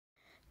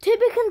To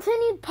be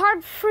continued,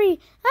 part 3.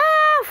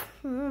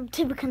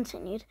 To be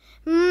continued.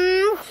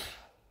 I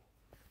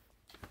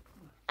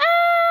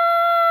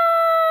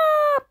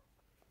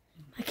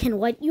can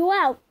let you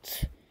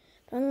out.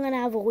 But I'm going to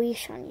have a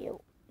leash on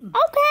you.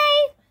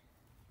 Okay.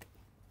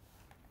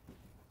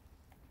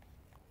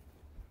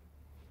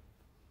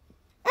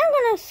 I'm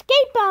going to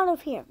escape out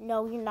of here.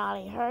 No, you're not.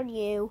 I heard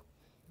you.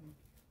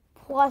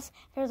 Plus,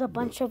 there's a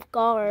bunch of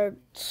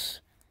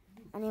guards.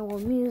 And they will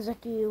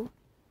music you.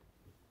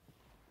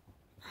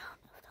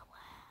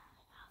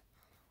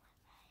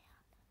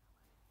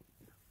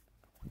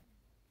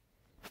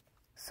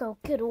 So,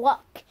 good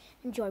luck.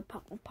 Enjoy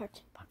part 1, part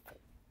 2, part 3.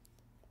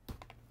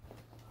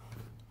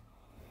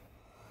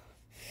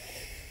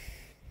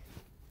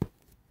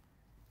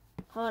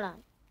 Hold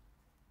on.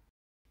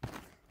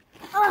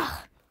 Ugh,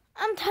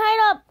 I'm tied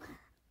up.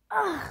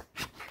 Ugh,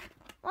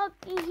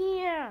 looky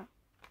here.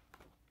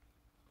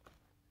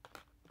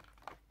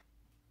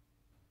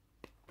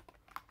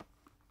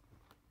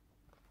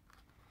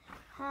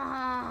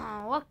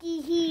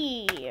 Looky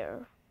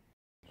here.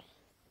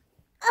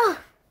 Ugh,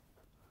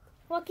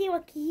 looky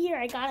here.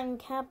 I got him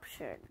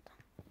captured.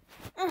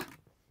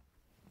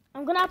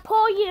 I'm gonna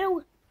pull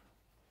you.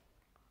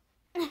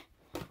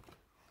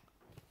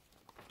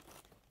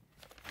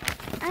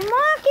 I'm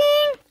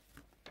walking.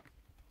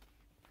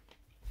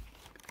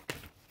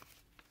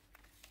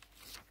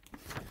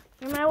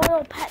 You're my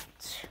little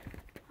pet.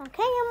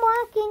 Okay, I'm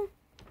walking.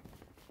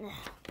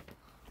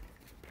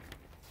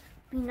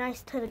 Be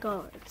nice to the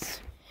guards.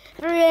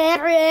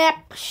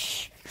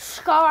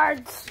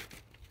 Guards.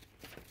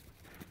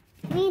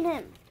 Meet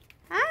him.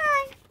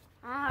 Hi.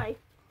 Hi.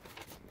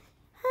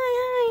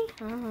 Hi.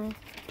 Hi.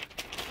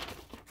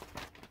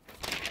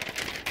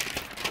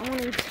 I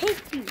want to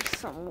take you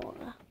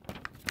somewhere.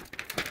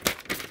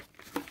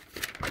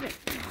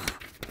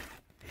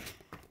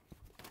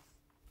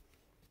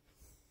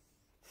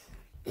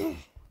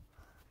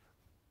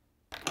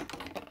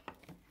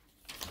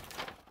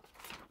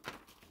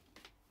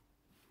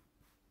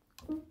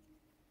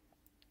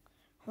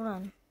 Hold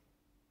on.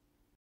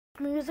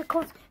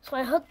 Musicals, so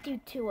I hooked you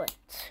to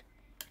it.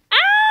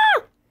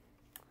 Ah!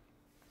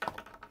 I'm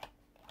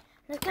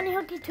just gonna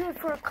hook you to it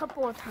for a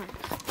couple of times.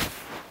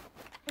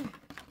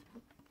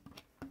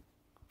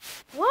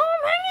 Whoa,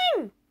 I'm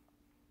hanging!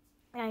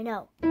 I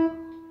know.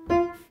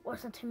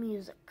 Listen to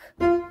music.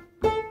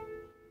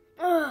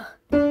 Ugh.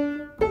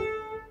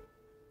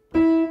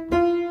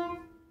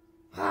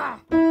 Ah.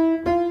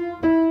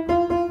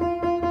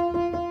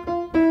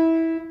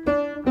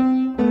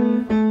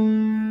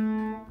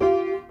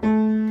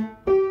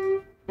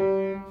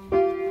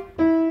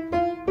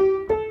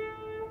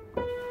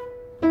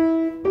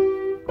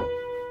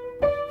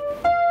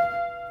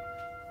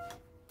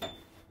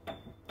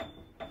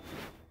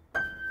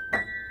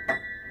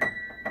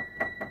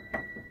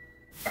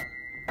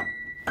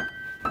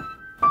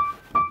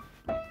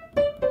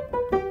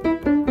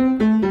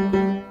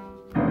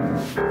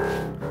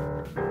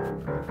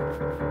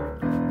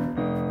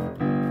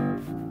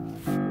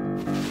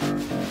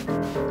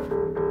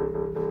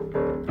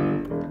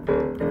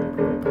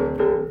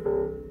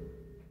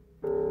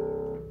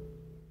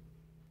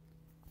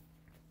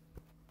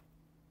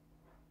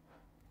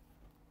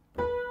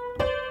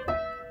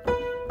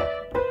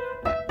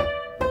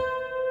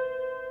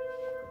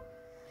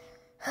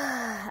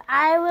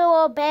 I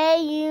will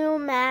obey you,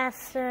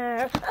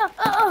 master.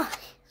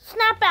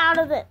 Snap out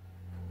of it.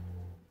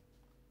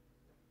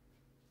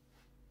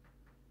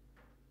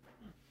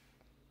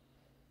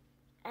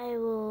 I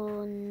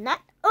will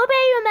not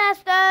obey you,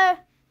 master.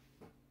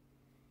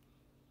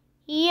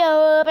 You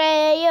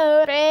obey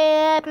your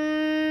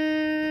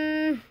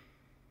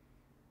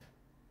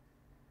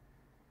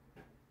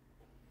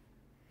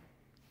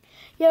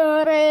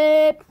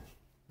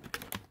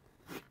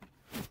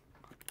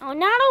I'll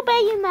not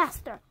obey you,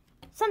 master.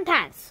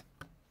 Sometimes.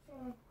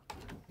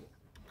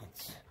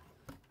 Let's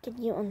get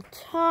you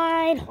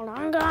untied. Hold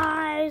on,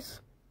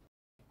 guys.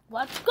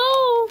 Let's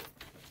go.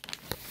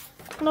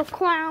 Little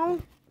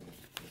clown.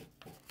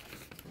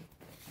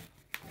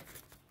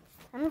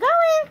 I'm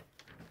going.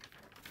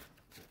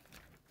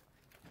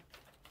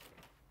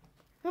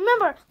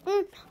 Remember,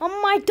 I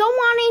don't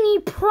want any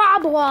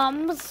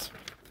problems.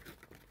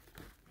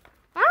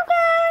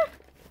 Okay.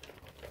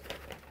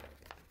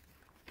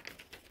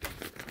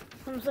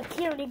 Some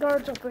security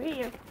guards over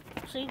here.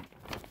 See?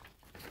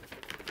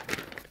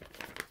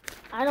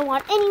 I don't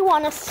want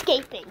anyone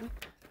escaping.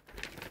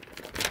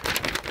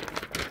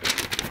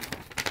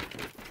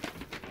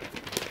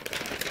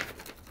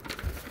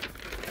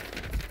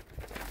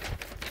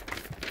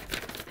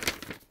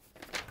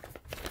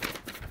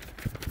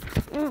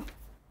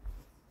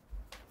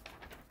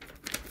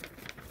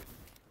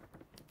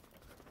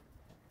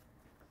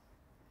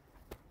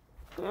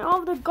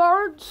 All the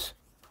guards'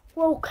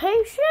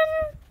 location.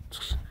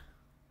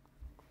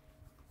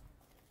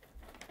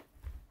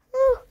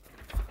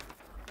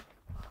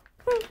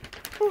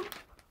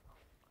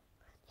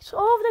 So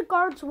all of the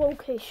guards'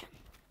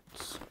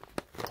 locations.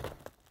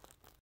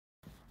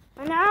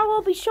 And now I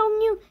will be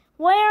showing you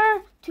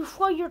where to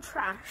throw your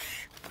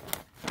trash.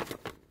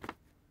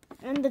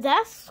 And the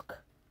desk.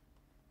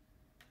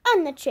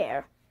 And the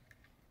chair.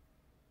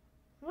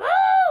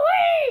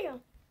 Woo-wee!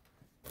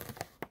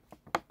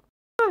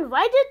 I'm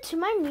invited to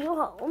my new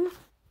home.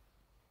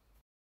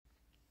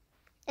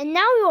 And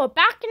now you are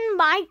back in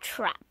my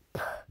trap.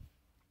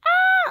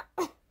 Ah!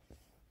 Man,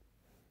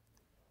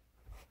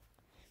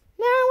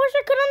 I wish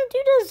I could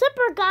undo the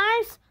zipper,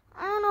 guys.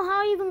 I don't know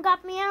how it even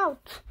got me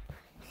out.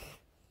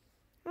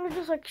 I was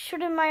just like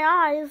shutting my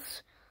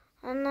eyes.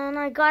 And then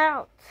I got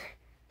out.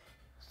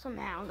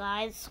 Somehow,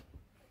 guys.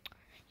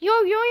 You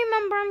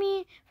remember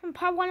me from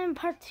part 1 and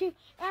part 2.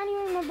 And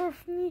you remember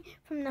me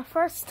from the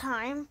first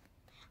time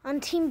on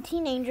Team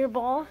Teenager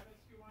Ball.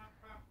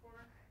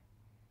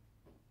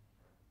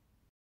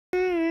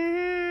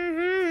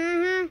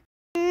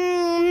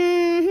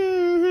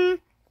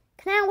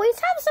 Can I at least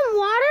have some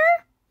water?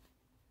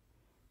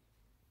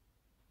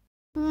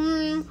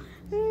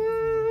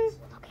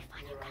 Okay,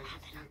 fine, you can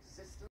have it.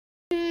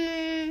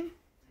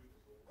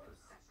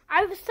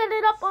 I've set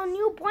it up a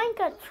new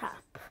blanket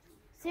trap.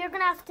 So you're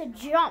gonna have to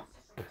jump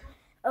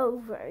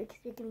over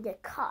because you can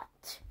get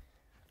caught.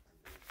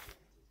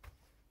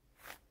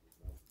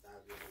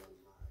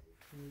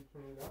 Can you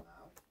turn it up?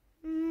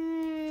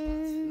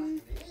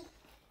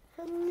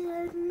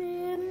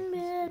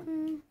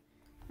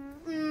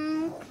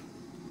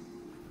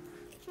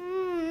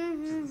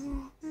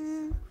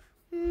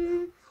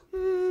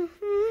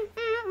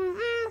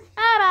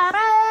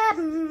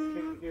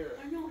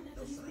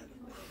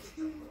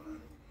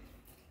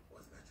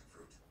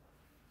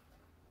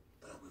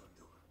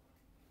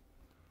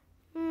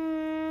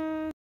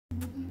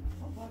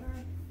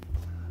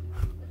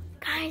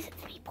 Guys,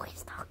 it's me,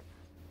 Boys Dog.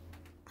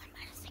 I'm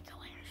at a secret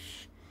layer.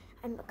 Shh.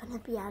 I'm gonna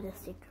be at a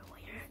secret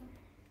layer.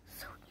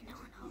 So you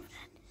don't know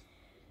that.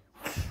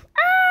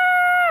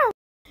 Ah!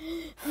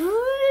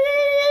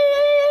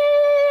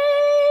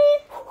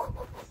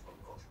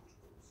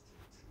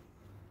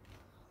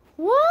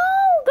 Whoa,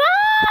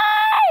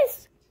 guys!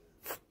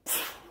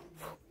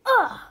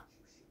 Ah!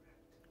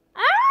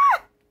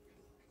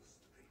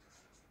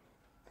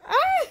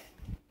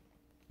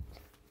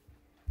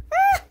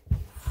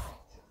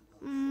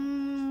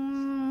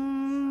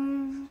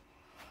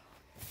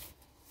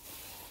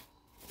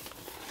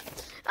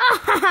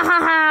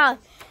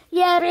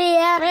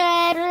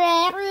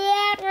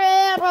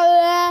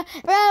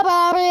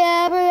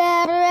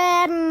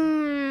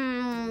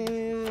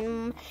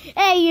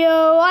 Hey you,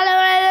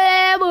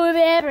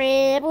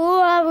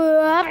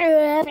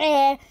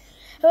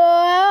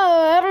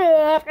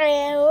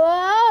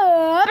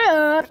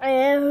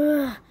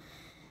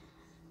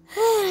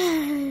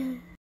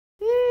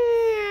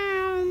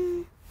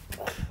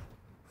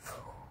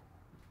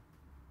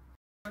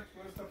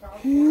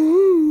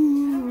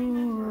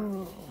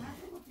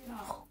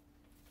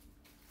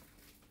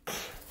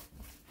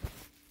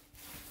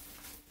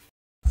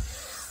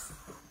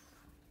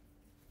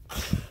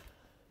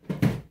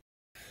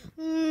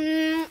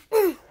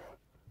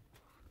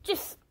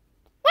 just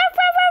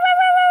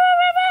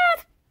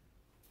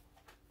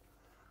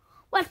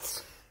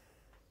let's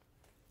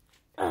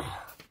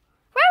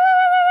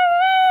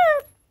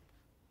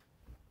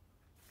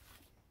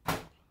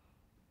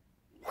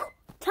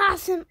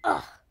toss him.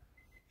 Ow!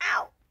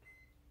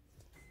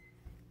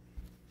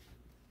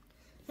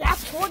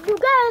 That's what you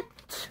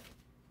get.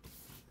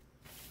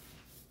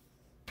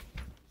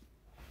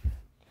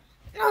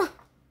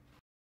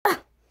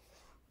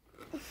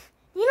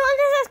 You know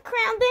this is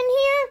crammed in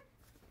here?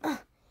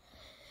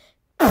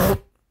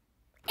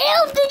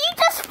 Ew, did you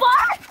just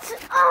fart?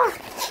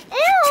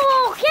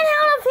 Ew, get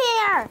out of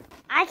here.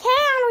 I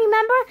can't,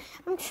 remember?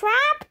 I'm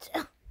trapped.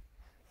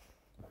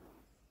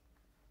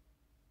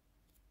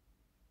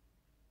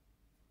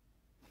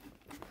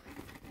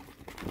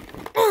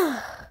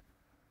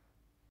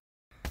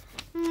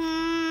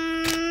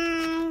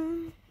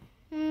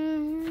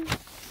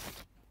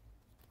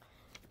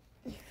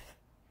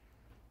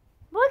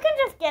 We can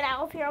just get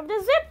out of here of the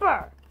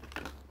zipper.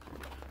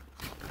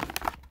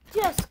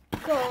 Just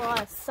go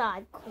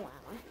outside,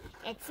 clown.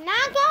 It's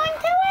not going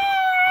to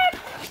work.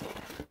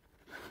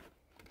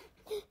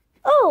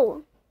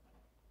 Oh,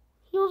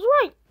 he was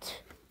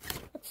right.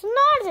 It's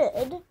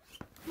knotted.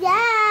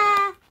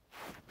 Yeah.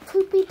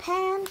 Poopy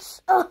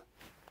pants.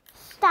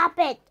 Stop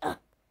it.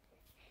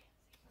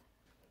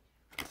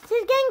 This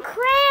is getting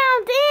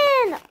crammed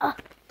in.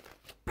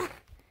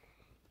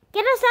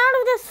 Get us out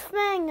of this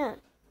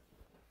thing.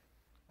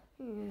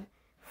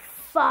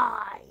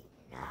 Fine.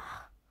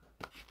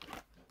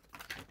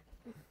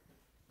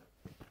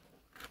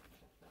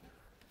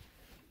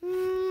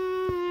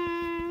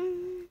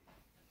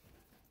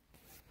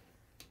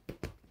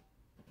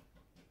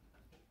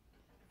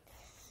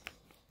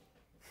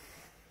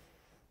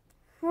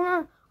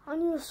 I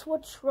need to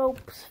switch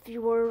ropes,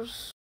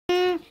 viewers.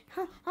 I'm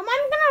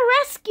gonna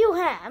rescue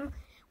him.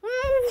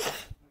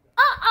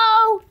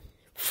 Uh-oh.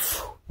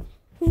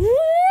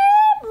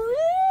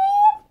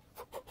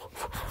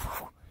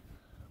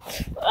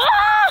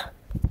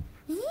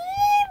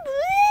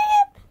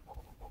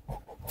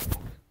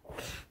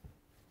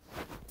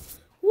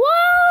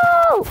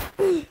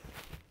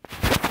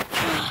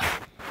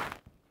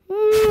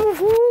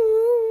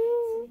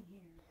 To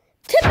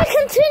be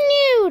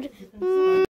continued.